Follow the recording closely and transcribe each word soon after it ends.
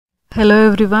Hello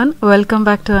everyone, welcome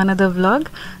back to another vlog.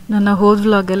 ನನ್ನ ಹೋದ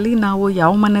ವ್ಲಾಗಲ್ಲಿ ನಾವು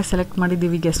ಯಾವ ಮನೆ ಸೆಲೆಕ್ಟ್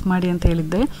ಮಾಡಿದ್ದೀವಿ ಗೆಸ್ ಮಾಡಿ ಅಂತ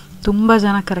ಹೇಳಿದ್ದೆ. ತುಂಬ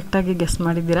ಜನ ಕರೆಕ್ಟಾಗಿ ಗೆಸ್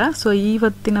ಮಾಡಿದ್ದೀರಾ. ಸೊ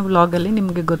ಇವತ್ತಿನ ವ್ಲಾಗಲ್ಲಿ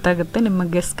ನಿಮಗೆ ಗೊತ್ತಾಗುತ್ತೆ ನಿಮ್ಮ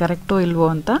ಗೆಸ್ ಕರೆಕ್ಟೋ ಇಲ್ವೋ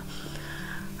ಅಂತ.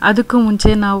 ಅದಕ್ಕೂ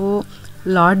ಮುಂಚೆ ನಾವು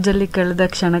ಲಾಡ್ಜಲ್ಲಿ ಕಳೆದ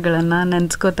ಕ್ಷಣಗಳನ್ನು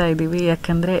ನೆನೆಸ್ಕೋತಾ ಇದ್ದೀವಿ.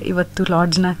 ಯಾಕಂದರೆ ಇವತ್ತು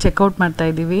ಲಾಡ್ಜ್ನ ಚೆಕ್ಔಟ್ ಮಾಡ್ತಾ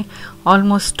ಇದ್ದೀವಿ.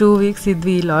 ಆಲ್ಮೋಸ್ಟ್ 2 ವೀಕ್ಸ್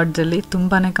ಇದ್ವಿ ಈ ಲಾಡ್ಜಲ್ಲಿ.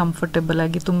 ತುಂಬಾ ಕಂಫರ್ಟೇಬಲ್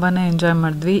ಆಗಿ ತುಂಬಾ ಎಂಜಾಯ್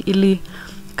ಮಾಡಿದ್ವಿ. ಇಲ್ಲಿ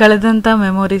ಕಳೆದಂಥ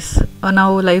ಮೆಮೊರೀಸ್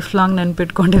ನಾವು ಲೈಫ್ ಲಾಂಗ್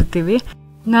ನೆನಪಿಟ್ಕೊಂಡಿರ್ತೀವಿ.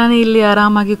 ನಾನು ಇಲ್ಲಿ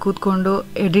ಆರಾಮಾಗಿ ಕೂತ್ಕೊಂಡು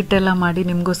ಎಡಿಟ್ ಎಲ್ಲ ಮಾಡಿ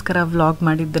ನಿಮಗೋಸ್ಕರ ವ್ಲಾಗ್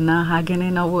ಮಾಡಿದ್ದನ್ನು, ಹಾಗೆಯೇ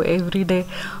ನಾವು ಎವ್ರಿ ಡೇ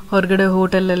ಹೊರಗಡೆ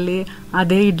ಹೋಟೆಲಲ್ಲಿ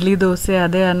ಅದೇ ಇಡ್ಲಿ ದೋಸೆ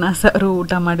ಅದೇ ಅನ್ನ ಸಾರು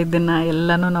ಊಟ ಮಾಡಿದ್ದನ್ನು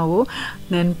ಎಲ್ಲನೂ ನಾವು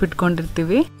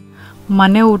ನೆನಪಿಟ್ಕೊಂಡಿರ್ತೀವಿ.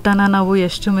 ಮನೆ ಊಟನ ನಾವು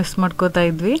ಎಷ್ಟು ಮಿಸ್ ಮಾಡ್ಕೋತಾ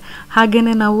ಇದ್ವಿ.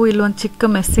 ಹಾಗೆಯೇ ನಾವು ಇಲ್ಲೊಂದು ಚಿಕ್ಕ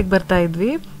ಮೆಸ್ಸಿಗೆ ಬರ್ತಾ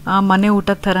ಇದ್ವಿ. ಆ ಮನೆ ಊಟ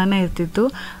ಥರನೇ ಇರ್ತಿತ್ತು.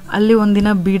 ಅಲ್ಲಿ ಒಂದಿನ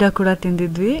ಬೀಡ ಕೂಡ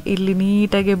ತಿಂದಿದ್ವಿ. ಇಲ್ಲಿ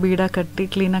ನೀಟಾಗಿ ಬೀಡ ಕಟ್ಟಿ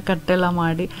ಕ್ಲೀನಾಗಿ ಕಟ್ಟೆಲ್ಲ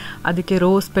ಮಾಡಿ ಅದಕ್ಕೆ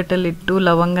ರೋಸ್ ಪೆಟಲ್ ಇಟ್ಟು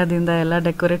ಲವಂಗದಿಂದ ಎಲ್ಲ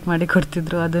ಡೆಕೋರೇಟ್ ಮಾಡಿ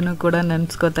ಕೊಡ್ತಿದ್ರು. ಅದನ್ನು ಕೂಡ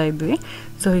ನೆನೆಸ್ಕೋತಾ ಇದ್ವಿ.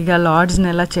 ಸೊ ಈಗ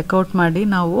ಲಾಡ್ಜ್ನೆಲ್ಲ ಚೆಕ್ಔಟ್ ಮಾಡಿ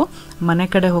ನಾವು ಮನೆ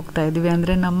ಕಡೆ ಹೋಗ್ತಾ ಇದ್ವಿ,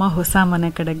 ಅಂದರೆ ನಮ್ಮ ಹೊಸ ಮನೆ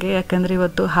ಕಡೆಗೆ. ಯಾಕಂದರೆ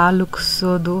ಇವತ್ತು ಹಾಲು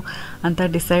ಉಕ್ಸೋದು ಅಂತ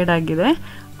ಡಿಸೈಡ್ ಆಗಿದೆ.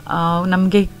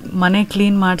 ನಮಗೆ ಮನೆ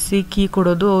ಕ್ಲೀನ್ ಮಾಡಿಸಿ ಕೀ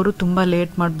ಕೊಡೋದು ಅವರು ತುಂಬ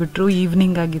ಲೇಟ್ ಮಾಡಿಬಿಟ್ರು,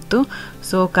 ಈವ್ನಿಂಗ್ ಆಗಿತ್ತು.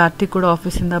 ಸೊ ಕಾರ್ತಿಕ್ ಕೂಡ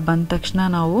ಆಫೀಸಿಂದ ಬಂದ ತಕ್ಷಣ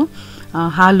ನಾವು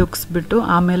ಹಾಲು ಉಕ್ಸ್ಬಿಟ್ಟು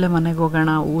ಆಮೇಲೆ ಮನೆಗೆ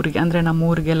ಹೋಗೋಣ ಊರಿಗೆ, ಅಂದರೆ ನಮ್ಮ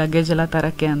ಊರಿಗೆ ಲಗೇಜ್ ಎಲ್ಲ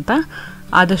ತರೋಕ್ಕೆ ಅಂತ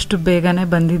ಆದಷ್ಟು ಬೇಗನೆ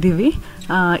ಬಂದಿದ್ದೀವಿ.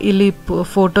 ಇಲ್ಲಿ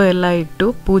ಫೋಟೋ ಎಲ್ಲ ಇಟ್ಟು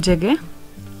ಪೂಜೆಗೆ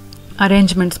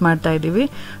ಅರೇಂಜ್ಮೆಂಟ್ಸ್ ಮಾಡ್ತಾಯಿದ್ದೀವಿ.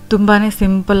 ತುಂಬಾ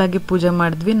ಸಿಂಪಲ್ಲಾಗಿ ಪೂಜೆ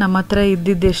ಮಾಡಿದ್ವಿ. ನಮ್ಮ ಹತ್ರ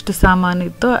ಇದ್ದಿದ್ದು ಎಷ್ಟು ಸಾಮಾನು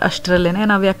ಇತ್ತೋ ಅಷ್ಟರಲ್ಲೇ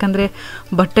ನಾವು, ಯಾಕಂದರೆ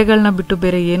ಬಟ್ಟೆಗಳನ್ನ ಬಿಟ್ಟು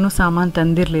ಬೇರೆ ಏನೂ ಸಾಮಾನು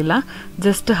ತಂದಿರಲಿಲ್ಲ.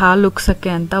 ಜಸ್ಟ್ ಹಾಲು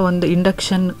ಉಕ್ಸೋಕ್ಕೆ ಅಂತ ಒಂದು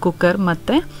ಇಂಡಕ್ಷನ್ ಕುಕ್ಕರ್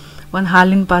ಮತ್ತು ಒಂದು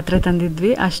ಹಾಲಿನ ಪಾತ್ರೆ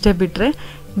ತಂದಿದ್ವಿ. ಅಷ್ಟೇ ಬಿಟ್ಟರೆ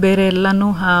ಬೇರೆ ಎಲ್ಲನೂ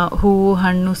ಹೂವು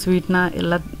ಹಣ್ಣು ಸ್ವೀಟ್ನ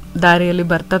ಎಲ್ಲ ದಾರಿಯಲ್ಲಿ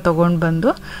ಬರ್ತಾ ತೊಗೊಂಡು ಬಂದು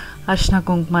ಅರಿಶಿನ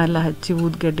ಕುಂಕುಮ ಎಲ್ಲ ಹಚ್ಚಿ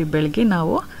ಊದ್ಗಡ್ಡಿ ಬೆಳಗಿ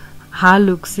ನಾವು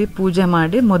ಹಾಲು ಉಕ್ಸಿ ಪೂಜೆ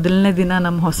ಮಾಡಿ ಮೊದಲನೇ ದಿನ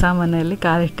ನಮ್ಮ ಹೊಸ ಮನೆಯಲ್ಲಿ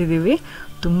ಕಾಲಿಟ್ಟಿದ್ದೀವಿ.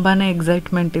 ತುಂಬಾ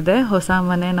ಎಕ್ಸೈಟ್ಮೆಂಟ್ ಇದೆ. ಹೊಸ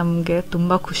ಮನೆ ನಮಗೆ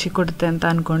ತುಂಬ ಖುಷಿ ಕೊಡುತ್ತೆ ಅಂತ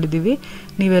ಅಂದ್ಕೊಂಡಿದ್ದೀವಿ.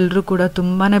 ನೀವೆಲ್ಲರೂ ಕೂಡ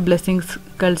ತುಂಬಾ ಬ್ಲೆಸ್ಸಿಂಗ್ಸ್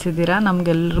ಕಳಿಸಿದ್ದೀರಾ,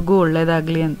 ನಮಗೆಲ್ರಿಗೂ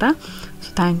ಒಳ್ಳೆಯದಾಗಲಿ ಅಂತ.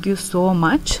 So thank you so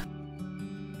much.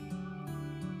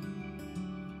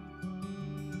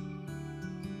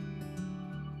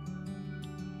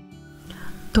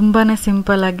 ತುಂಬಾ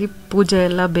ಸಿಂಪಲ್ಲಾಗಿ ಪೂಜೆ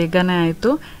ಎಲ್ಲ ಬೇಗನೆ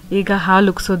ಆಯಿತು. ಈಗ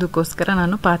ಹಾಲು ಉಕ್ಸೋದಕ್ಕೋಸ್ಕರ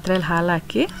ನಾನು ಪಾತ್ರೆಯಲ್ಲಿ ಹಾಲು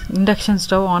ಹಾಕಿ ಇಂಡಕ್ಷನ್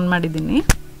ಸ್ಟವ್ ಆನ್ ಮಾಡಿದ್ದೀನಿ.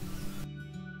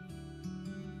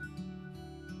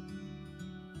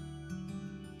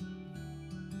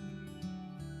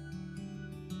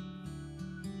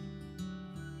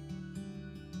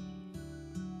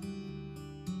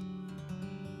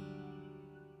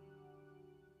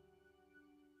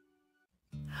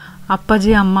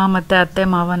 ಅಪ್ಪಾಜಿ ಅಮ್ಮ ಮತ್ತು ಅತ್ತೆ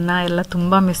ಮಾವನ್ನ ಎಲ್ಲ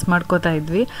ತುಂಬ ಮಿಸ್ ಮಾಡ್ಕೋತಾ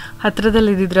ಇದ್ವಿ.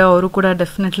 ಹತ್ತಿರದಲ್ಲಿ ಇದ್ದಿದ್ರೆ ಅವರು ಕೂಡ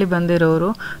ಡೆಫಿನೆಟ್ಲಿ ಬಂದಿರೋರು.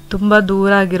 ತುಂಬ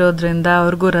ದೂರ ಆಗಿರೋದ್ರಿಂದ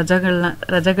ಅವ್ರಿಗೂ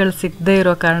ರಜೆಗಳು ಸಿಗದೇ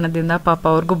ಇರೋ ಕಾರಣದಿಂದ ಪಾಪ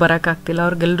ಅವ್ರಿಗೂ ಬರೋಕ್ಕಾಗ್ತಿಲ್ಲ.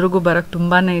 ಅವ್ರಿಗೆಲ್ರಿಗೂ ಬರೋಕ್ಕೆ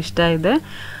ತುಂಬಾ ಇಷ್ಟ ಇದೆ.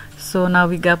 ಸೊ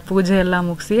ನಾವೀಗ ಪೂಜೆ ಎಲ್ಲ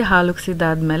ಮುಗಿಸಿ ಹಾಲು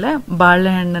ಉಕ್ಸಿದಾದ್ಮೇಲೆ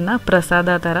ಬಾಳೆಹಣ್ಣನ್ನು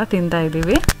ಪ್ರಸಾದ ಥರ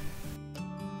ತಿಂತಾಯಿದ್ದೀವಿ.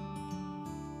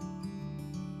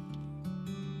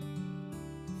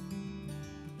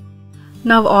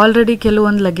 ನಾವು ಆಲ್ರೆಡಿ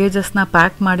ಕೆಲವೊಂದು ಲಗೇಜಸ್ನ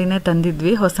ಪ್ಯಾಕ್ ಮಾಡಿನೇ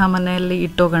ತಂದಿದ್ವಿ ಹೊಸ ಮನೆಯಲ್ಲಿ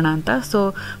ಇಟ್ಟೋಗೋಣ ಅಂತ. ಸೊ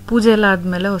ಪೂಜೆ ಎಲ್ಲ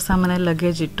ಆದಮೇಲೆ ಹೊಸ ಮನೆಯಲ್ಲಿ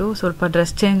ಲಗೇಜ್ ಇಟ್ಟು ಸ್ವಲ್ಪ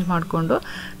ಡ್ರೆಸ್ ಚೇಂಜ್ ಮಾಡಿಕೊಂಡು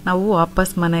ನಾವು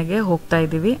ವಾಪಸ್ ಮನೆಗೆ ಹೋಗ್ತಾ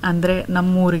ಇದ್ದೀವಿ. ಅಂದರೆ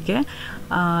ನಮ್ಮೂರಿಗೆ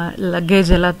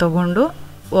ಲಗೇಜ್ ಎಲ್ಲ ತೊಗೊಂಡು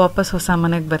ವಾಪಸ್ ಹೊಸ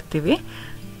ಮನೆಗೆ ಬರ್ತೀವಿ.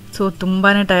 ಸೊ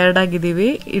ತುಂಬಾ ಟಯರ್ಡಾಗಿದ್ದೀವಿ.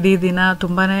 ಇಡೀ ದಿನ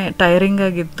ತುಂಬಾ ಟೈರಿಂಗ್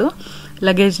ಆಗಿತ್ತು.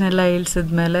 ಲಗೇಜ್ನೆಲ್ಲ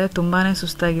ಇಳಿಸಿದ್ಮೇಲೆ ತುಂಬಾ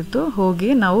ಸುಸ್ತಾಗಿತ್ತು.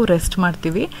 ಹೋಗಿ ನಾವು ರೆಸ್ಟ್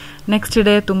ಮಾಡ್ತೀವಿ. ನೆಕ್ಸ್ಟ್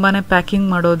ಡೇ ತುಂಬಾ ಪ್ಯಾಕಿಂಗ್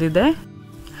ಮಾಡೋದಿದೆ.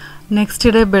 ನೆಕ್ಸ್ಟ್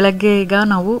ಡೇ ಬೆಳಗ್ಗೆ ಈಗ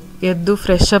ನಾವು ಎದ್ದು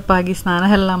ಫ್ರೆಶ್ ಅಪ್ ಆಗಿ ಸ್ನಾನ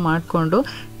ಎಲ್ಲ ಮಾಡಿಕೊಂಡು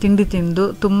ತಿಂಡಿ ತಿಂದು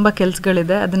ತುಂಬ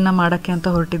ಕೆಲಸಗಳಿದೆ, ಅದನ್ನು ಮಾಡೋಕ್ಕೆ ಅಂತ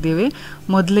ಹೊರಟಿದ್ದೀವಿ.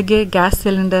 ಮೊದಲಿಗೆ ಗ್ಯಾಸ್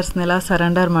ಸಿಲಿಂಡರ್ಸ್ನೆಲ್ಲ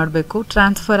ಸರೆಂಡರ್ ಮಾಡಬೇಕು.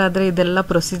 ಟ್ರಾನ್ಸ್ಫರ್ ಆದರೆ ಇದೆಲ್ಲ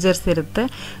ಪ್ರೊಸೀಜರ್ಸ್ ಇರುತ್ತೆ.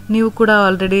 ನೀವು ಕೂಡ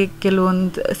ಆಲ್ರೆಡಿ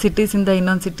ಕೆಲವೊಂದು ಸಿಟೀಸಿಂದ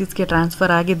ಇನ್ನೊಂದು ಸಿಟೀಸ್ಗೆ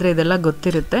ಟ್ರಾನ್ಸ್ಫರ್ ಆಗಿದ್ದರೆ ಇದೆಲ್ಲ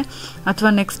ಗೊತ್ತಿರುತ್ತೆ.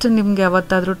 ಅಥವಾ ನೆಕ್ಸ್ಟ್ ನಿಮಗೆ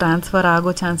ಯಾವತ್ತಾದರೂ ಟ್ರಾನ್ಸ್ಫರ್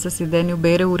ಆಗೋ ಚಾನ್ಸಸ್ ಇದೆ, ನೀವು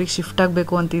ಬೇರೆ ಊರಿಗೆ ಶಿಫ್ಟ್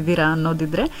ಆಗಬೇಕು ಅಂತಿದ್ದೀರಾ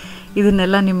ಅನ್ನೋದಿದ್ರೆ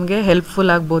ಇದನ್ನೆಲ್ಲ ನಿಮಗೆ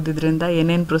ಹೆಲ್ಪ್ಫುಲ್ ಆಗ್ಬೋದು, ಇದರಿಂದ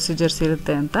ಏನೇನು ಪ್ರೊಸೀಜರ್ಸ್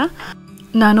ಇರುತ್ತೆ ಅಂತ.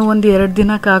 ನಾನು ಒಂದು 2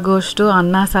 ದಿನಕ್ಕಾಗೋಷ್ಟು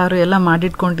ಅನ್ನ ಸಾರು ಎಲ್ಲ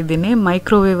ಮಾಡಿಟ್ಕೊಂಡಿದ್ದೀನಿ.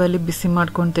 ಮೈಕ್ರೋವೇವಲ್ಲಿ ಬಿಸಿ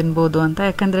ಮಾಡ್ಕೊಂಡು ತಿನ್ಬೋದು ಅಂತ.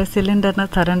 ಯಾಕಂದರೆ ಸಿಲಿಂಡರ್ನ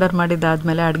ಸರೆಂಡರ್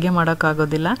ಮಾಡಿದ್ದಾದಮೇಲೆ ಅಡುಗೆ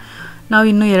ಮಾಡೋಕ್ಕಾಗೋದಿಲ್ಲ. ನಾವು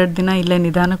ಇನ್ನೂ 2 ದಿನ ಇಲ್ಲೇ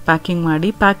ನಿಧಾನಕ್ಕೆ ಪ್ಯಾಕಿಂಗ್ ಮಾಡಿ,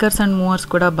 ಪ್ಯಾಕರ್ಸ್ ಆ್ಯಂಡ್ ಮೂವರ್ಸ್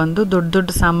ಕೂಡ ಬಂದು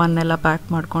ದೊಡ್ಡ ಸಾಮಾನೆಲ್ಲ ಪ್ಯಾಕ್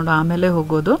ಮಾಡಿಕೊಂಡು ಆಮೇಲೆ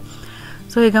ಹೋಗೋದು.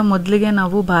 ಸೊ ಈಗ ಮೊದಲಿಗೆ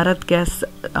ನಾವು ಭಾರತ್ ಗ್ಯಾಸ್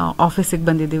ಆಫೀಸಿಗೆ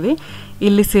ಬಂದಿದ್ದೀವಿ.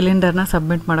 ಇಲ್ಲಿ ಸಿಲಿಂಡರ್ನ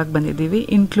ಸಬ್ಮಿಟ್ ಮಾಡೋಕ್ಕೆ ಬಂದಿದ್ದೀವಿ.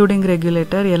 ಇನ್ಕ್ಲೂಡಿಂಗ್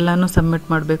ರೆಗ್ಯುಲೇಟರ್ ಎಲ್ಲನೂ ಸಬ್ಮಿಟ್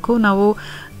ಮಾಡಬೇಕು. ನಾವು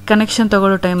ಕನೆಕ್ಷನ್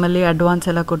ತೊಗೊಳ್ಳೋ ಟೈಮಲ್ಲಿ ಅಡ್ವಾನ್ಸ್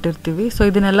ಎಲ್ಲ ಕೊಟ್ಟಿರ್ತೀವಿ. ಸೊ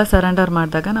ಇದನ್ನೆಲ್ಲ ಸರೆಂಡರ್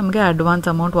ಮಾಡಿದಾಗ ನಮಗೆ ಅಡ್ವಾನ್ಸ್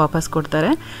ಅಮೌಂಟ್ ವಾಪಸ್ ಕೊಡ್ತಾರೆ.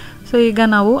 ಸೊ ಈಗ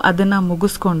ನಾವು ಅದನ್ನು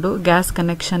ಮುಗಿಸ್ಕೊಂಡು ಗ್ಯಾಸ್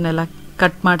ಕನೆಕ್ಷನ್ ಎಲ್ಲ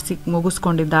ಕಟ್ ಮಾಡಿಸಿ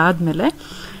ಮುಗಿಸ್ಕೊಂಡಿದ್ದಾದಮೇಲೆ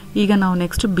ಈಗ ನಾವು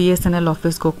ನೆಕ್ಸ್ಟ್ BSNL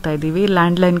ಆಫೀಸ್ಗೆ ಹೋಗ್ತಾ ಇದ್ದೀವಿ.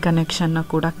 ಲ್ಯಾಂಡ್ಲೈನ್ ಕನೆಕ್ಷನ್ನ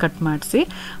ಕೂಡ ಕಟ್ ಮಾಡಿಸಿ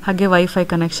ಹಾಗೆ ವೈಫೈ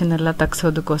ಕನೆಕ್ಷನ್ ಎಲ್ಲ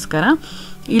ತೆಗ್ಸೋದಕ್ಕೋಸ್ಕರ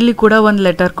ಇಲ್ಲಿ ಕೂಡ ಒಂದು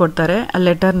ಲೆಟರ್ ಕೊಡ್ತಾರೆ. ಆ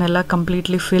ಲೆಟರ್ನೆಲ್ಲ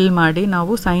ಕಂಪ್ಲೀಟ್ಲಿ ಫಿಲ್ ಮಾಡಿ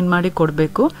ನಾವು ಸೈನ್ ಮಾಡಿ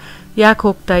ಕೊಡಬೇಕು. ಯಾಕೆ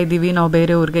ಹೋಗ್ತಾ ಇದ್ದೀವಿ, ನಾವು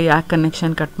ಬೇರೆ ಊರಿಗೆ ಯಾಕೆ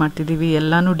ಕನೆಕ್ಷನ್ ಕಟ್ ಮಾಡ್ತಿದ್ದೀವಿ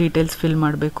ಎಲ್ಲನೂ ಡೀಟೇಲ್ಸ್ ಫಿಲ್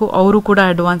ಮಾಡಬೇಕು. ಅವರು ಕೂಡ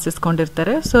ಅಡ್ವಾನ್ಸ್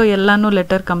ಇಸ್ಕೊಂಡಿರ್ತಾರೆ. ಸೊ ಎಲ್ಲನೂ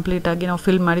ಲೆಟರ್ ಕಂಪ್ಲೀಟಾಗಿ ನಾವು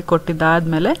ಫಿಲ್ ಮಾಡಿ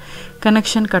ಕೊಟ್ಟಿದ್ದಾದಮೇಲೆ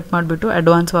ಕನೆಕ್ಷನ್ ಕಟ್ ಮಾಡಿಬಿಟ್ಟು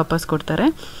ಅಡ್ವಾನ್ಸ್ ವಾಪಸ್ ಕೊಡ್ತಾರೆ.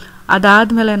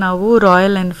 ಅದಾದಮೇಲೆ ನಾವು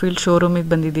ರಾಯಲ್ ಎನ್ಫೀಲ್ಡ್ ಶೋರೂಮಿಗೆ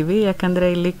ಬಂದಿದ್ದೀವಿ. ಯಾಕಂದರೆ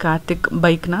ಇಲ್ಲಿ ಕಾರ್ತಿಕ್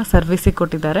ಬೈಕ್ನ ಸರ್ವಿಸಿಗೆ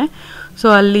ಕೊಟ್ಟಿದ್ದಾರೆ. ಸೊ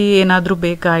ಅಲ್ಲಿ ಏನಾದರೂ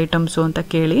ಬೇಕಾ ಐಟಮ್ಸು ಅಂತ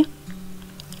ಕೇಳಿ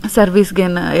ಸರ್ವಿಸ್ಗೆ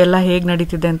ಎಲ್ಲ ಹೇಗೆ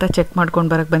ನಡೀತಿದೆ ಅಂತ ಚೆಕ್ ಮಾಡ್ಕೊಂಡು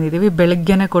ಬರೋಕ್ಕೆ ಬಂದಿದ್ದೀವಿ.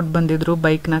 ಬೆಳಗ್ಗೆನೇ ಕೊಟ್ಟು ಬಂದಿದ್ರು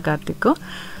ಬೈಕ್ನ ಕಾರ್ತಿಕ್ಕು.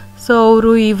 ಸೊ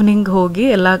ಅವರು ಈವ್ನಿಂಗ್ ಹೋಗಿ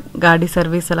ಎಲ್ಲ ಗಾಡಿ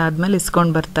ಸರ್ವಿಸ್ ಎಲ್ಲ ಆದಮೇಲೆ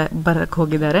ಇಸ್ಕೊಂಡು ಬರೋಕ್ಕೆ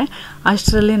ಹೋಗಿದ್ದಾರೆ.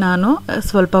 ಅಷ್ಟರಲ್ಲಿ ನಾನು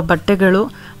ಸ್ವಲ್ಪ ಬಟ್ಟೆಗಳು,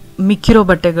 ಮಿಕ್ಕಿರೋ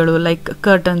ಬಟ್ಟೆಗಳು like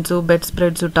curtains, bed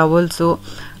spreads, towels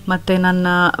ಮತ್ತು ನನ್ನ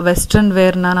ವೆಸ್ಟರ್ನ್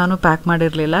ವೇರ್ನ ನಾನು ಪ್ಯಾಕ್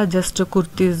ಮಾಡಿರಲಿಲ್ಲ. ಜಸ್ಟ್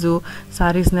ಕುರ್ತೀಸು,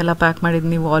 ಸಾರೀಸ್ನೆಲ್ಲ ಪ್ಯಾಕ್ ಮಾಡಿದ್ದು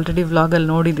ನೀವು ಆಲ್ರೆಡಿ ವ್ಲಾಗಲ್ಲಿ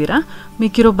ನೋಡಿದ್ದೀರಾ.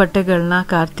 ಮಿಕ್ಕಿರೋ ಬಟ್ಟೆಗಳನ್ನ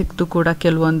ಕಾರ್ತಿಕ್ದು ಕೂಡ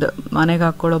ಕೆಲವೊಂದು ಮನೆಗೆ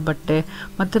ಹಾಕ್ಕೊಳ್ಳೋ ಬಟ್ಟೆ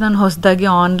ಮತ್ತು ನಾನು ಹೊಸದಾಗಿ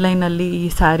ಆನ್ಲೈನಲ್ಲಿ ಈ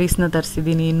ಸ್ಯಾರೀಸ್ನ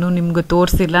ತರಿಸಿದ್ದೀನಿ. ಇನ್ನೂ ನಿಮ್ಗೆ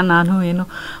ತೋರಿಸಿಲ್ಲ, ನಾನು ಏನು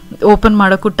ಓಪನ್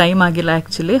ಮಾಡೋಕ್ಕೂ ಟೈಮ್ ಆಗಿಲ್ಲ.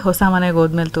 ಆ್ಯಕ್ಚುಲಿ ಹೊಸ ಮನೆಗೆ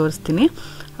ಹೋದ್ಮೇಲೆ ತೋರಿಸ್ತೀನಿ.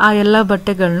 ಆ ಎಲ್ಲ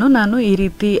ಬಟ್ಟೆಗಳನ್ನು ನಾನು ಈ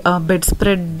ರೀತಿ ಬೆಡ್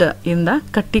ಸ್ಪ್ರೆಡ್ ಇಂದ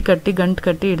ಕಟ್ಟಿ ಗಂಟು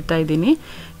ಕಟ್ಟಿ ಇಡ್ತಾ ಇದ್ದೀನಿ.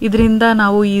 ಇದರಿಂದ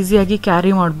ನಾವು ಈಸಿಯಾಗಿ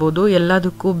ಕ್ಯಾರಿ ಮಾಡ್ಬೋದು.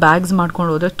 ಎಲ್ಲದಕ್ಕೂ ಬ್ಯಾಗ್ಸ್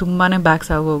ಮಾಡ್ಕೊಂಡು ಹೋದರೆ ತುಂಬಾ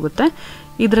ಬ್ಯಾಗ್ಸ್ ಆಗೋಗುತ್ತೆ.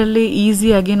 ಇದರಲ್ಲಿ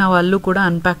ಈಸಿಯಾಗಿ ನಾವು ಅಲ್ಲೂ ಕೂಡ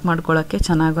ಅನ್ಪ್ಯಾಕ್ ಮಾಡ್ಕೊಳ್ಳೋಕ್ಕೆ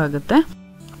ಚೆನ್ನಾಗಾಗುತ್ತೆ.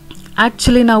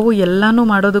 ಆ್ಯಕ್ಚುಲಿ ನಾವು ಎಲ್ಲನೂ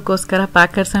ಮಾಡೋದಕ್ಕೋಸ್ಕರ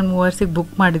ಪ್ಯಾಕರ್ಸ್ ಆ್ಯಂಡ್ ಮೂವರ್ಸಿಗೆ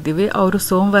ಬುಕ್ ಮಾಡಿದ್ದೀವಿ. ಅವರು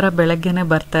ಸೋಮವಾರ ಬೆಳಗ್ಗೆನೇ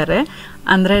ಬರ್ತಾರೆ.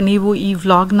 ಅಂದರೆ ನೀವು ಈ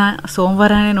ವ್ಲಾಗ್ನ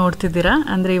ಸೋಮವಾರನೇ ನೋಡ್ತಿದ್ದೀರಾ,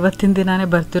 ಅಂದರೆ ಇವತ್ತಿನ ದಿನವೇ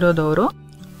ಬರ್ತಿರೋದು ಅವರು.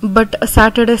 ಬಟ್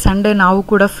ಸ್ಯಾಟರ್ಡೆ ಸಂಡೇ ನಾವು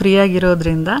ಕೂಡ ಫ್ರೀ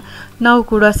ಆಗಿರೋದ್ರಿಂದ ನಾವು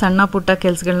ಕೂಡ ಸಣ್ಣ ಪುಟ್ಟ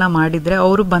ಕೆಲಸಗಳನ್ನ ಮಾಡಿದರೆ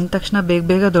ಅವರು ಬಂದ ತಕ್ಷಣ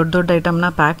ಬೇಗ ದೊಡ್ಡ ಐಟಮ್ನ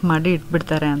ಪ್ಯಾಕ್ ಮಾಡಿ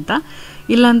ಇಟ್ಬಿಡ್ತಾರೆ ಅಂತ.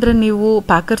 ಇಲ್ಲಾಂದರೆ ನೀವು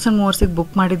ಪ್ಯಾಕರ್ಸ್ ಆ್ಯಂಡ್ ಮೂವರ್ಸಿಗೆ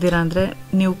ಬುಕ್ ಮಾಡಿದ್ದೀರಾ ಅಂದರೆ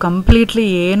ನೀವು ಕಂಪ್ಲೀಟ್ಲಿ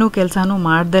ಏನೂ ಕೆಲಸನೂ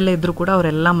ಮಾಡ್ದಲ್ಲೇ ಇದ್ದರೂ ಕೂಡ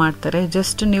ಅವರೆಲ್ಲ ಮಾಡ್ತಾರೆ.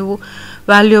 ಜಸ್ಟ್ ನೀವು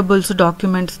ವ್ಯಾಲ್ಯೂಯಬಲ್ಸ್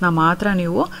ಡಾಕ್ಯುಮೆಂಟ್ಸ್ನ ಮಾತ್ರ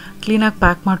ನೀವು ಕ್ಲೀನಾಗಿ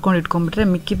ಪ್ಯಾಕ್ ಮಾಡ್ಕೊಂಡು ಇಟ್ಕೊಂಡ್ಬಿಟ್ರೆ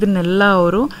ಮಿಕ್ಕಿದ್ದನ್ನೆಲ್ಲ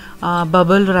ಅವರು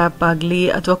ಬಬಲ್ ರ್ಯಾಪ್ ಆಗಲಿ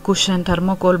ಅಥವಾ ಕುಷನ್,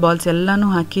 ಥರ್ಮೋಕೋಲ್ ಬಾಲ್ಸ್ ಎಲ್ಲನೂ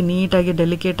ಹಾಕಿ ನೀಟಾಗಿ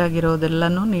ಡೆಲಿಕೇಟ್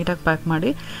ಆಗಿರೋದೆಲ್ಲನೂ ನೀಟಾಗಿ ಪ್ಯಾಕ್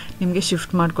ಮಾಡಿ ನಿಮಗೆ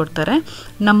ಶಿಫ್ಟ್ ಮಾಡಿಕೊಡ್ತಾರೆ.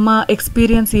 ನಮ್ಮ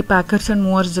ಎಕ್ಸ್ಪೀರಿಯನ್ಸ್ ಈ ಪ್ಯಾಕರ್ಸ್ ಆ್ಯಂಡ್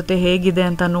ಮೂವರ್ಸ್ ಜೊತೆ ಹೇಗಿದೆ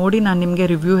ಅಂತ ನೋಡಿ ನಾನು ನಿಮಗೆ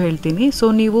ರಿವ್ಯೂ ಹೇಳ್ತೀನಿ. ಸೊ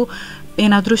ನೀವು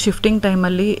ಏನಾದರೂ ಶಿಫ್ಟಿಂಗ್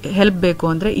ಟೈಮಲ್ಲಿ ಹೆಲ್ಪ್ ಬೇಕು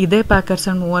ಅಂದರೆ ಇದೇ ಪ್ಯಾಕರ್ಸ್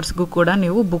ಆ್ಯಂಡ್ ಮೂವರ್ಸ್ಗೂ ಕೂಡ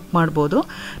ನೀವು ಬುಕ್ ಮಾಡ್ಬೋದು.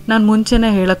 ನಾನು ಮುಂಚೆನೇ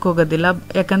ಹೇಳಕ್ಕೆ ಹೋಗೋದಿಲ್ಲ,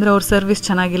 ಯಾಕಂದರೆ ಅವ್ರ ಸರ್ವಿಸ್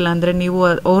ಚೆನ್ನಾಗಿಲ್ಲ ಅಂದರೆ ನೀವು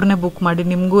ಅವ್ರನ್ನೇ ಬುಕ್ ಮಾಡಿ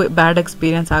ನಿಮಗೂ ಬ್ಯಾಡ್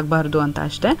ಎಕ್ಸ್ಪೀರಿಯನ್ಸ್ ಆಗಬಾರ್ದು ಅಂತ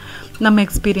ಅಷ್ಟೇ. ನಮ್ಮ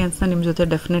ಎಕ್ಸ್ಪೀರಿಯನ್ಸ್ನ ನಿಮ್ಮ ಜೊತೆ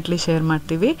ಡೆಫಿನೆಟ್ಲಿ ಶೇರ್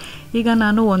ಮಾಡ್ತೀವಿ. ಈಗ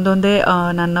ನಾನು ಒಂದೊಂದೇ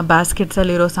ನನ್ನ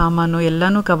ಬ್ಯಾಸ್ಕೆಟ್ಸಲ್ಲಿರೋ ಸಾಮಾನು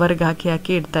ಎಲ್ಲನೂ ಕವರ್ಗೆ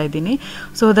ಹಾಕಿ ಇಡ್ತಾ ಇದ್ದೀನಿ.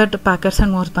 So that packers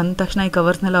and movers ಬಂದ ತಕ್ಷಣ ಈ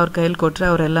ಕವರ್ಸ್ನೆಲ್ಲ ಅವ್ರ ಕೈಯಲ್ಲಿ ಕೊಟ್ಟರೆ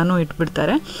ಅವರೆಲ್ಲನೂ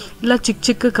ಇಟ್ಬಿಡ್ತಾರೆ. ಇಲ್ಲ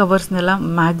ಚಿಕ್ಕ ಕವರ್ಸ್ನೆಲ್ಲ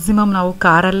ಮ್ಯಾಕ್ಸಿಮಮ್ ನಾವು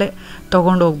ಕಾರಲ್ಲೇ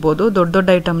ತೊಗೊಂಡು ಹೋಗ್ಬೋದು. ದೊಡ್ಡ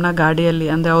ಐಟಮ್ನ ಗಾಡಿಯಲ್ಲಿ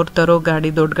ಅಂದರೆ ಅವ್ರು ತರೋ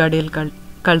ದೊಡ್ಡ ಗಾಡಿಯಲ್ಲಿ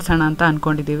ಕಳ್ಸೋಣ ಅಂತ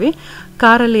ಅಂದ್ಕೊಂಡಿದ್ದೀವಿ.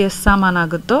 ಕಾರಲ್ಲಿ ಎಷ್ಟು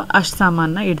ಸಾಮಾನಾಗುತ್ತೋ ಅಷ್ಟು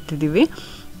ಸಾಮಾನನ್ನ ಇಡ್ತಿದ್ದೀವಿ.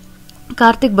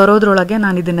 ಕಾರ್ತಿಕ್ ಬರೋದ್ರೊಳಗೆ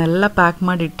ನಾನು ಇದನ್ನೆಲ್ಲ ಪ್ಯಾಕ್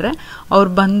ಮಾಡಿಟ್ರೆ ಅವ್ರು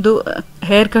ಬಂದು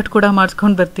ಹೇರ್ ಕಟ್ ಕೂಡ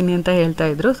ಮಾಡಿಸ್ಕೊಂಡು ಬರ್ತೀನಿ ಅಂತ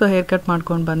ಹೇಳ್ತಾಯಿದ್ರು. ಸೊ ಹೇರ್ ಕಟ್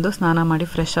ಮಾಡ್ಕೊಂಡು ಬಂದು ಸ್ನಾನ ಮಾಡಿ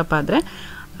ಫ್ರೆಶ್ ಅಪ್ ಆದರೆ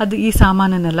ಈ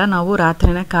ಸಾಮಾನನ್ನೆಲ್ಲ ನಾವು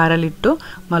ರಾತ್ರಿನೇ ಕಾರಲ್ಲಿಟ್ಟು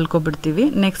ಮಲ್ಕೊಬಿಡ್ತೀವಿ.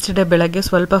 ನೆಕ್ಸ್ಟ್ ಡೇ ಬೆಳಗ್ಗೆ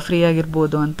ಸ್ವಲ್ಪ ಫ್ರೀ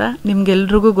ಆಗಿರ್ಬೋದು ಅಂತ.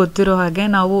 ನಿಮ್ಗೆಲ್ರಿಗೂ ಗೊತ್ತಿರೋ ಹಾಗೆ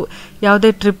ನಾವು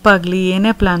ಯಾವುದೇ ಟ್ರಿಪ್ ಆಗಲಿ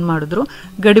ಏನೇ ಪ್ಲ್ಯಾನ್ ಮಾಡಿದ್ರು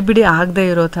ಗಡಿಬಿಡಿ ಆಗದೆ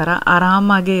ಇರೋ ಥರ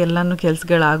ಆರಾಮಾಗಿ ಎಲ್ಲನೂ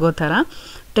ಕೆಲಸಗಳಾಗೋ ಥರ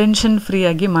ಟೆನ್ಷನ್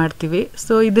ಫ್ರೀಯಾಗಿ ಮಾಡ್ತೀವಿ.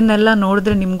 ಸೊ ಇದನ್ನೆಲ್ಲ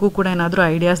ನೋಡಿದ್ರೆ ನಿಮಗೂ ಕೂಡ ಏನಾದರೂ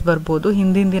ಐಡಿಯಾಸ್ ಬರ್ಬೋದು.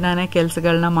 ಹಿಂದಿನ ದಿನವೇ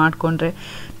ಕೆಲಸಗಳನ್ನ ಮಾಡಿಕೊಂಡ್ರೆ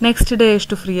ನೆಕ್ಸ್ಟ್ ಡೇ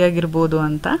ಎಷ್ಟು ಫ್ರೀಯಾಗಿರ್ಬೋದು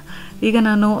ಅಂತ. ಈಗ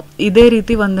ನಾನು ಇದೇ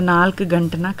ರೀತಿ ಒಂದು 4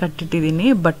 ಗಂಟೆನ ಕಟ್ಟಿಟ್ಟಿದ್ದೀನಿ.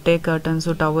 ಬಟ್ಟೆ,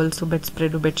 ಕರ್ಟನ್ಸು, ಟವಲ್ಸು, ಬೆಡ್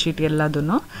ಸ್ಪ್ರೆಡು, ಬೆಡ್ಶೀಟ್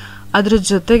ಎಲ್ಲದನ್ನು. ಅದ್ರ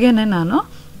ಜೊತೆಗೇ ನಾನು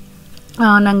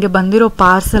ನನಗೆ ಬಂದಿರೋ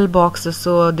ಪಾರ್ಸೆಲ್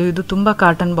ಬಾಕ್ಸಸ್ಸು ಇದು ತುಂಬ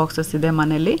ಕಾಟನ್ ಬಾಕ್ಸಸ್ ಇದೆ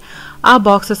ಮನೇಲಿ. ಆ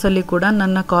ಬಾಕ್ಸಸ್ಸಲ್ಲಿ ಕೂಡ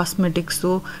ನನ್ನ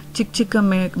ಕಾಸ್ಮೆಟಿಕ್ಸು, ಚಿಕ್ಕ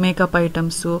ಮೇಕಪ್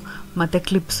ಐಟಮ್ಸು ಮತ್ತು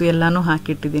ಕ್ಲಿಪ್ಸು ಎಲ್ಲನೂ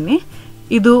ಹಾಕಿಟ್ಟಿದ್ದೀನಿ.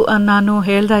 ಇದು ನಾನು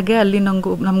ಹೇಳ್ದಾಗೆ ಅಲ್ಲಿ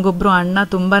ನಮಗೊಬ್ಬರು ಅಣ್ಣ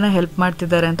ತುಂಬಾ ಹೆಲ್ಪ್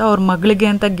ಮಾಡ್ತಿದ್ದಾರೆ ಅಂತ ಅವ್ರ ಮಗಳಿಗೆ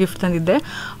ಅಂತ ಗಿಫ್ಟ್ ತಂದಿದ್ದೆ.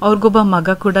 ಅವ್ರಿಗೊಬ್ಬ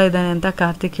ಮಗ ಕೂಡ ಇದ್ದಾನೆ ಅಂತ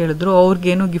ಕಾರ್ತಿಕ್ ಹೇಳಿದ್ರು.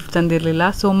 ಅವ್ರಿಗೇನು ಗಿಫ್ಟ್ ತಂದಿರಲಿಲ್ಲ.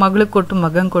 ಸೊ ಮಗಳಿಗೆ ಕೊಟ್ಟು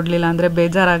ಮಗಂಗೆ ಕೊಡಲಿಲ್ಲ ಅಂದರೆ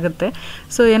ಬೇಜಾರಾಗುತ್ತೆ.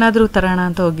 ಸೊ ಏನಾದರೂ ತರೋಣ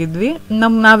ಅಂತ ಹೋಗಿದ್ವಿ.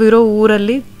 ನಾವಿರೋ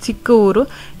ಊರಲ್ಲಿ ಚಿಕ್ಕ ಊರು,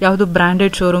 ಯಾವುದು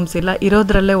ಬ್ರ್ಯಾಂಡೆಡ್ ಶೋರೂಮ್ಸ್ ಇಲ್ಲ,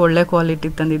 ಇರೋದ್ರಲ್ಲೇ ಒಳ್ಳೆ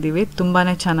ಕ್ವಾಲಿಟಿ ತಂದಿದ್ದೀವಿ. ತುಂಬಾ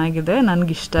ಚೆನ್ನಾಗಿದೆ,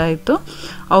 ನನಗಿಷ್ಟ ಆಯಿತು,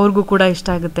 ಅವ್ರಿಗೂ ಕೂಡ ಇಷ್ಟ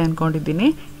ಆಗುತ್ತೆ ಅಂದ್ಕೊಂಡಿದ್ದೀನಿ.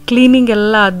 ಕ್ಲೀನಿಂಗ್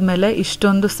ಎಲ್ಲ ಆದಮೇಲೆ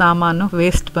ಇಷ್ಟೊಂದು ಸಾಮಾನು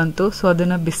ವೇಸ್ಟ್ ಬಂತು. ಸೊ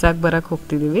ಅದನ್ನು ಬಿಸಾಕಿ ಬರೋಕ್ಕೆ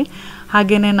ಹೋಗ್ತಿದ್ದೀವಿ.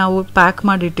 ಹಾಗೆಯೇ ನಾವು ಪ್ಯಾಕ್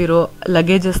ಮಾಡಿಟ್ಟಿರೋ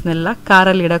ಲಗೇಜಸ್ನೆಲ್ಲ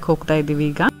ಕಾರಲ್ಲಿ ಇಡಕ್ಕೆ ಹೋಗ್ತಾ ಇದ್ದೀವಿ.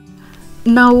 ಈಗ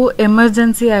ನಾವು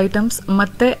ಎಮರ್ಜೆನ್ಸಿ ಐಟಮ್ಸ್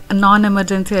ಮತ್ತು ನಾನ್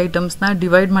ಎಮರ್ಜೆನ್ಸಿ ಐಟಮ್ಸ್ನ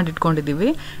ಡಿವೈಡ್ ಮಾಡಿಟ್ಕೊಂಡಿದ್ದೀವಿ.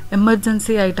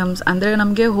 ಎಮರ್ಜೆನ್ಸಿ ಐಟಮ್ಸ್ ಅಂದರೆ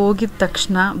ನಮಗೆ ಹೋಗಿದ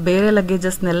ತಕ್ಷಣ ಬೇರೆ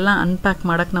ಲಗೇಜಸ್ನೆಲ್ಲ ಅನ್ಪ್ಯಾಕ್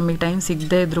ಮಾಡೋಕ್ಕೆ ನಮಗೆ ಟೈಮ್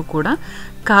ಸಿಗದೇ ಇದ್ದರೂ ಕೂಡ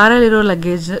ಕಾರಲ್ಲಿರೋ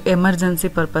ಲಗೇಜ್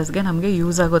ಎಮರ್ಜೆನ್ಸಿ ಪರ್ಪಸ್ಗೆ ನಮಗೆ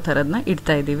ಯೂಸ್ ಆಗೋ ಥರದನ್ನ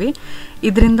ಇಡ್ತಾ ಇದ್ದೀವಿ.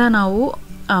 ಇದರಿಂದ ನಾವು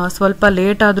ಸ್ವಲ್ಪ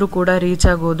ಲೇಟ್ ಆದರೂ ಕೂಡ ರೀಚ್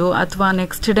ಆಗೋದು ಅಥವಾ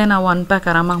ನೆಕ್ಸ್ಟ್ ಡೇ ನಾವು ಅನ್ಪ್ಯಾಕ್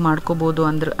ಆರಾಮಾಗಿ ಮಾಡ್ಕೋಬೋದು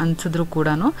ಅನ್ಸಿದ್ರು ಕೂಡ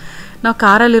ನಾವು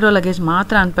ಕಾರಲ್ಲಿರೋ ಲಗೇಜ್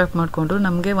ಮಾತ್ರ ಅನ್ಪ್ಯಾಕ್ ಮಾಡಿಕೊಂಡ್ರು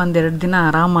ನಮಗೆ 1-2 ದಿನ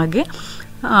ಆರಾಮಾಗಿ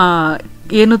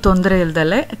ಏನು ತೊಂದರೆ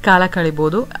ಇಲ್ದಲೆ ಕಾಲ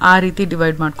ಕಳಿಬೋದು. ಆ ರೀತಿ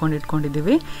ಡಿವೈಡ್ ಮಾಡ್ಕೊಂಡು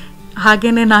ಇಟ್ಕೊಂಡಿದ್ದೀವಿ.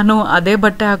 ಹಾಗೆಯೇ ನಾನು ಅದೇ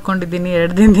ಬಟ್ಟೆ ಹಾಕ್ಕೊಂಡಿದ್ದೀನಿ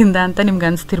 2 ದಿನದಿಂದ ಅಂತ ನಿಮ್ಗೆ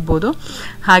ಅನಿಸ್ತಿರ್ಬೋದು.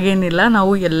 ಹಾಗೇನಿಲ್ಲ,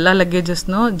 ನಾವು ಎಲ್ಲ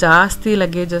ಲಗೇಜಸ್ನೂ ಜಾಸ್ತಿ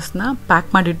ಲಗೇಜಸ್ನ ಪ್ಯಾಕ್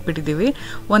ಮಾಡಿ ಇಟ್ಬಿಟ್ಟಿದ್ದೀವಿ.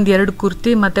 1-2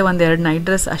 ಕುರ್ತಿ ಮತ್ತು 1-2 ನೈಟ್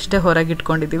ಡ್ರೆಸ್ ಅಷ್ಟೇ ಹೊರಗೆ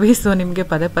ಇಟ್ಕೊಂಡಿದ್ದೀವಿ. ಸೊ ನಿಮಗೆ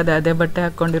ಪದೇ ಪದೇ ಅದೇ ಬಟ್ಟೆ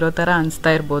ಹಾಕ್ಕೊಂಡಿರೋ ಥರ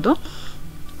ಅನಿಸ್ತಾ ಇರ್ಬೋದು.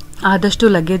 ಆದಷ್ಟು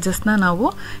ಲಗೇಜಸ್ನ ನಾವು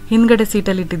ಹಿಂದ್ಗಡೆ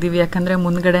ಸೀಟಲ್ಲಿ ಇಟ್ಟಿದ್ದೀವಿ, ಯಾಕಂದರೆ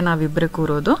ಮುಂದ್ಗಡೆ ನಾವಿಬ್ಬರೇ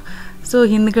ಕೂರೋದು. ಸೊ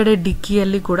ಹಿಂದ್ಗಡೆ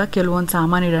ಡಿಕ್ಕಿಯಲ್ಲಿ ಕೂಡ ಕೆಲವೊಂದು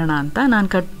ಸಾಮಾನು ಇಡೋಣ ಅಂತ ನಾನು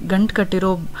ಗಂಟು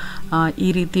ಕಟ್ಟಿರೋ ಈ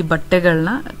ರೀತಿ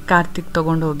ಬಟ್ಟೆಗಳನ್ನ ಕಾರ್ತಿಕ್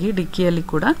ತೊಗೊಂಡೋಗಿ ಡಿಕ್ಕಿಯಲ್ಲಿ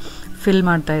ಕೂಡ ಫಿಲ್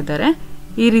ಮಾಡ್ತಾ ಇದ್ದಾರೆ.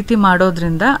 ಈ ರೀತಿ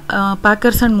ಮಾಡೋದ್ರಿಂದ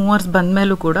ಪ್ಯಾಕರ್ಸ್ ಆ್ಯಂಡ್ ಮೂವರ್ಸ್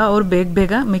ಬಂದಮೇಲೂ ಕೂಡ ಅವ್ರು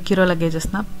ಬೇಗ ಮಿಕ್ಕಿರೋ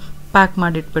ಲಗೇಜಸ್ನ ಪ್ಯಾಕ್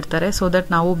ಮಾಡಿಟ್ಬಿಡ್ತಾರೆ. ಸೊ ದಟ್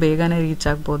ನಾವು ಬೇಗನೆ ರೀಚ್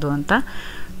ಆಗ್ಬೋದು ಅಂತ.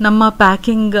 ನಮ್ಮ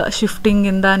ಪ್ಯಾಕಿಂಗ್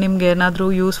ಶಿಫ್ಟಿಂಗಿಂದ ನಿಮ್ಗೆ ಏನಾದರೂ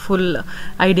ಯೂಸ್ಫುಲ್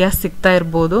ಐಡಿಯಾಸ್ ಸಿಗ್ತಾ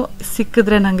ಇರ್ಬೋದು.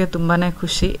 ಸಿಕ್ಕಿದ್ರೆ ನನಗೆ ತುಂಬಾ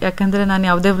ಖುಷಿ, ಯಾಕಂದರೆ ನಾನು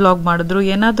ಯಾವುದೇ ವ್ಲಾಗ್ ಮಾಡಿದ್ರು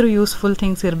ಏನಾದರೂ ಯೂಸ್ಫುಲ್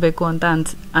ಥಿಂಗ್ಸ್ ಇರಬೇಕು ಅಂತ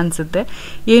ಅನಿಸುತ್ತೆ.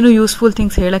 ಏನು ಯೂಸ್ಫುಲ್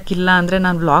ಥಿಂಗ್ಸ್ ಹೇಳೋಕ್ಕಿಲ್ಲ ಅಂದರೆ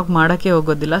ನಾನು ವ್ಲಾಗ್ ಮಾಡೋಕ್ಕೆ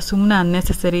ಹೋಗೋದಿಲ್ಲ. ಸುಮ್ಮನೆ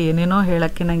ಅನ್ನೆಸೆಸರಿ ಏನೇನೋ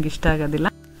ಹೇಳೋಕ್ಕೆ ನಂಗೆ ಇಷ್ಟ ಆಗೋದಿಲ್ಲ.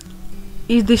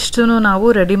 ಇದಿಷ್ಟು ನಾವು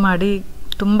ರೆಡಿ ಮಾಡಿ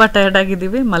ತುಂಬ ಟಯರ್ಡ್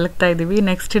ಆಗಿದ್ದೀವಿ, ಮಲಗ್ತಾ ಇದ್ದೀವಿ.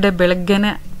 ನೆಕ್ಸ್ಟ್ ಡೇ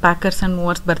ಬೆಳಗ್ಗೆನೇ ಪ್ಯಾಕರ್ಸ್ ಆ್ಯಂಡ್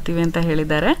ಮೂವರ್ಸ್ ಬರ್ತೀವಿ ಅಂತ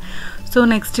ಹೇಳಿದ್ದಾರೆ. ಸೊ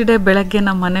ನೆಕ್ಸ್ಟ್ ಡೇ ಬೆಳಗ್ಗೆ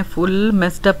ನಮ್ಮ ಮನೆ ಫುಲ್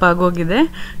ಮೆಸ್ಡಪ್ ಆಗೋಗಿದೆ.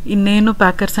 ಇನ್ನೇನು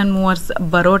ಪ್ಯಾಕರ್ಸ್ ಆ್ಯಂಡ್ ಮೂವರ್ಸ್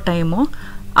ಬರೋ ಟೈಮು.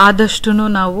 ಆದಷ್ಟು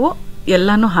ನಾವು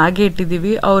ಎಲ್ಲನೂ ಹಾಗೆ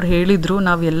ಇಟ್ಟಿದ್ದೀವಿ. ಅವ್ರು ಹೇಳಿದರು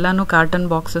ನಾವು ಎಲ್ಲನೂ ಕಾರ್ಟನ್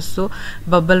ಬಾಕ್ಸಸ್ಸು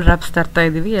ಬಬಲ್ ರ್ಯಾಪ್ಸ್ ತರ್ತಾ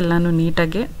ಇದ್ದೀವಿ, ಎಲ್ಲನೂ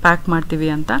ನೀಟಾಗಿ ಪ್ಯಾಕ್ ಮಾಡ್ತೀವಿ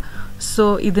ಅಂತ. ಸೊ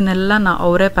ಇದನ್ನೆಲ್ಲ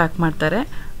ಅವರೇ ಪ್ಯಾಕ್ ಮಾಡ್ತಾರೆ.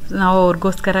 ನಾವು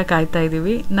ಅವ್ರಿಗೋಸ್ಕರ ಕಾಯ್ತಾ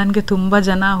ಇದ್ದೀವಿ. ನನಗೆ ತುಂಬ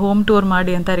ಜನ ಹೋಮ್ ಟೂರ್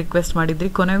ಮಾಡಿ ಅಂತ ರಿಕ್ವೆಸ್ಟ್ ಮಾಡಿದ್ರಿ,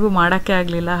 ಕೊನೆಗೂ ಮಾಡೋಕ್ಕೆ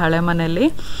ಆಗಲಿಲ್ಲ. ಹಳೆ ಮನೆಯಲ್ಲಿ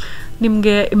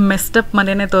ನಿಮಗೆ ಮೆಸ್ಟಪ್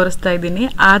ಮನೆಯೇ ತೋರಿಸ್ತಾ ಇದ್ದೀನಿ.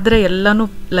 ಆದರೆ ಎಲ್ಲನೂ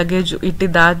ಲಗೇಜು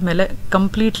ಇಟ್ಟಿದ್ದಾದಮೇಲೆ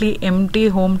ಕಂಪ್ಲೀಟ್ಲಿ ಎಂಟಿ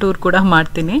ಹೋಮ್ ಟೂರ್ ಕೂಡ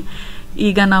ಮಾಡ್ತೀನಿ.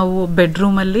 ಈಗ ನಾವು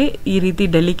ಬೆಡ್ರೂಮಲ್ಲಿ ಈ ರೀತಿ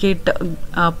ಡೆಲಿಕೇಟ್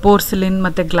ಪೋರ್ಸಿಲಿನ್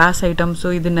ಮತ್ತು ಗ್ಲಾಸ್ ಐಟಮ್ಸು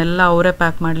ಇದನ್ನೆಲ್ಲ ಅವರೇ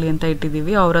ಪ್ಯಾಕ್ ಮಾಡಲಿ ಅಂತ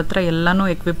ಇಟ್ಟಿದ್ದೀವಿ. ಅವ್ರ ಹತ್ರ ಎಲ್ಲನೂ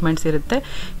ಎಕ್ವಿಪ್ಮೆಂಟ್ಸ್ ಇರುತ್ತೆ.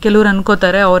 ಕೆಲವ್ರು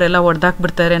ಅನ್ಕೋತಾರೆ ಅವರೆಲ್ಲ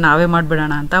ಹೊಡೆದಾಕ್ಬಿಡ್ತಾರೆ ನಾವೇ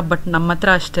ಮಾಡಿಬಿಡೋಣ ಅಂತ. ಬಟ್ ನಮ್ಮ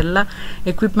ಹತ್ರ ಅಷ್ಟೆಲ್ಲ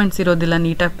ಎಕ್ವಿಪ್ಮೆಂಟ್ಸ್ ಇರೋದಿಲ್ಲ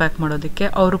ನೀಟಾಗಿ ಪ್ಯಾಕ್ ಮಾಡೋದಕ್ಕೆ.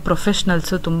 ಅವರು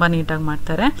ಪ್ರೊಫೆಷ್ನಲ್ಸು, ತುಂಬ ನೀಟಾಗಿ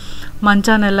ಮಾಡ್ತಾರೆ.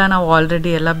 ಮಂಚನೆಲ್ಲ ನಾವು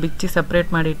ಆಲ್ರೆಡಿ ಎಲ್ಲ ಬಿಚ್ಚಿ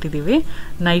ಸಪ್ರೇಟ್ ಮಾಡಿ ಇಟ್ಟಿದ್ದೀವಿ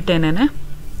ನೈಟೇನೇ.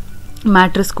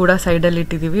 ಮ್ಯಾಟ್ರೆಸ್ ಕೂಡ ಸೈಡಲ್ಲಿ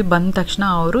ಇಟ್ಟಿದ್ದೀವಿ. ಬಂದ ತಕ್ಷಣ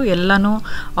ಅವರು ಎಲ್ಲನೂ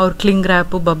ಅವ್ರು ಕ್ಲಿಂಗ್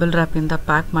ರ್ಯಾಪು ಬಬಲ್ ರ್ಯಾಪಿಂದ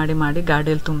ಪ್ಯಾಕ್ ಮಾಡಿ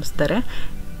ಗಾಡಿಯಲ್ಲಿ ತುಂಬಿಸ್ತಾರೆ.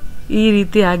 ಈ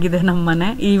ರೀತಿ ಆಗಿದೆ ನಮ್ಮ ಮನೆ.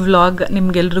 ಈ ವ್ಲಾಗ್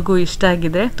ನಿಮ್ಗೆಲ್ರಿಗೂ ಇಷ್ಟ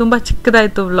ಆಗಿದೆ. ತುಂಬ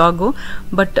ಚಿಕ್ಕದಾಯಿತು ವ್ಲಾಗು,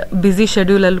 ಬಟ್ ಬ್ಯುಸಿ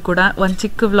ಶೆಡ್ಯೂಲಲ್ಲಿ ಕೂಡ ಒಂದು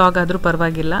ಚಿಕ್ಕ ವ್ಲಾಗ್ ಆದರೂ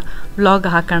ಪರವಾಗಿಲ್ಲ, ವ್ಲಾಗ್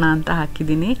ಹಾಕೋಣ ಅಂತ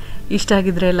ಹಾಕಿದ್ದೀನಿ. ಇಷ್ಟ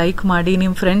ಆಗಿದ್ರೆ ಲೈಕ್ ಮಾಡಿ,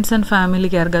 ನಿಮ್ಮ ಫ್ರೆಂಡ್ಸ್ ಆ್ಯಂಡ್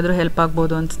ಫ್ಯಾಮಿಲಿಗೆ ಯಾರಿಗಾದರೂ ಹೆಲ್ಪ್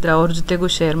ಆಗ್ಬೋದು ಅನಿಸಿದ್ರೆ ಅವ್ರ ಜೊತೆಗೂ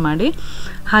ಶೇರ್ ಮಾಡಿ.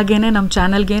 ಹಾಗೆಯೇ ನಮ್ಮ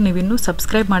ಚಾನಲ್ಗೆ ನೀವಿನ್ನೂ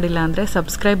ಸಬ್ಸ್ಕ್ರೈಬ್ ಮಾಡಿಲ್ಲ ಅಂದರೆ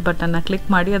ಸಬ್ಸ್ಕ್ರೈಬ್ ಬಟನ್ನ ಕ್ಲಿಕ್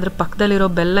ಮಾಡಿ, ಅದ್ರ ಪಕ್ಕದಲ್ಲಿರೋ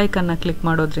ಬೆಲ್ ಐಕನ್ನ ಕ್ಲಿಕ್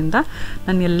ಮಾಡೋದ್ರಿಂದ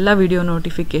ನನ್ನ ಎಲ್ಲ ವಿಡಿಯೋ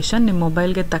ನೋಟಿಫಿಕೇಷನ್ ನಿಮ್ಮ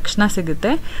ಮೊಬೈಲ್ಗೆ ತಕ್ಷಣ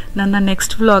ಸಿಗುತ್ತೆ. ನನ್ನ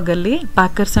ನೆಕ್ಸ್ಟ್ ವ್ಲಾಗಲ್ಲಿ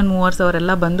ಪ್ಯಾಕರ್ಸ್ ಆ್ಯಂಡ್ ಮೂವರ್ಸ್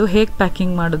ಅವರೆಲ್ಲ ಬಂದು ಹೇಗೆ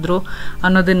ಪ್ಯಾಕಿಂಗ್ ಮಾಡಿದ್ರು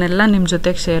ಅನ್ನೋದನ್ನೆಲ್ಲ ನಿಮ್ಮ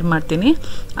ಜೊತೆಗೆ ಶೇರ್ ಮಾಡ್ತೀನಿ.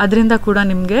 ಅದರಿಂದ ಕೂಡ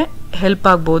ನಿಮಗೆ ಹೆಲ್ಪ್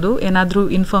ಆಗ್ಬೋದು, ಏನಾದರೂ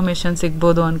ಇನ್ಫಾರ್ಮೇಷನ್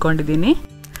ಸಿಗ್ಬೋದು ಅಂದ್ಕೊಂಡಿದ್ದೀನಿ.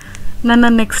 ನನ್ನ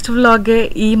ನೆಕ್ಸ್ಟ್ ವ್ಲಾಗ್ಗೆ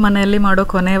ಈ ಮನೆಯಲ್ಲಿ ಮಾಡೋ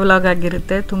ಕೊನೆ ವ್ಲಾಗ್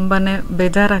ಆಗಿರುತ್ತೆ. ತುಂಬಾ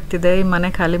ಬೇಜಾರಾಗ್ತಿದೆ ಈ ಮನೆ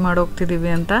ಖಾಲಿ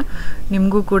ಮಾಡೋಗ್ತಿದ್ದೀವಿ ಅಂತ.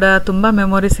 ನಿಮಗೂ ಕೂಡ ತುಂಬ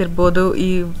ಮೆಮೊರೀಸ್ ಇರ್ಬೋದು, ಈ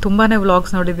ತುಂಬಾ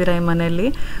ವ್ಲಾಗ್ಸ್ ನೋಡಿದ್ದೀರಾ ಈ ಮನೆಯಲ್ಲಿ.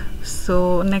 ಸೊ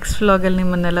ನೆಕ್ಸ್ಟ್ ವ್ಲಾಗಲ್ಲಿ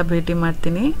ನಿಮ್ಮನ್ನೆಲ್ಲ ಭೇಟಿ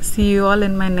ಮಾಡ್ತೀನಿ. C you all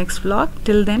in my next vlog.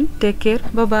 Till then take care,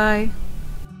 bye.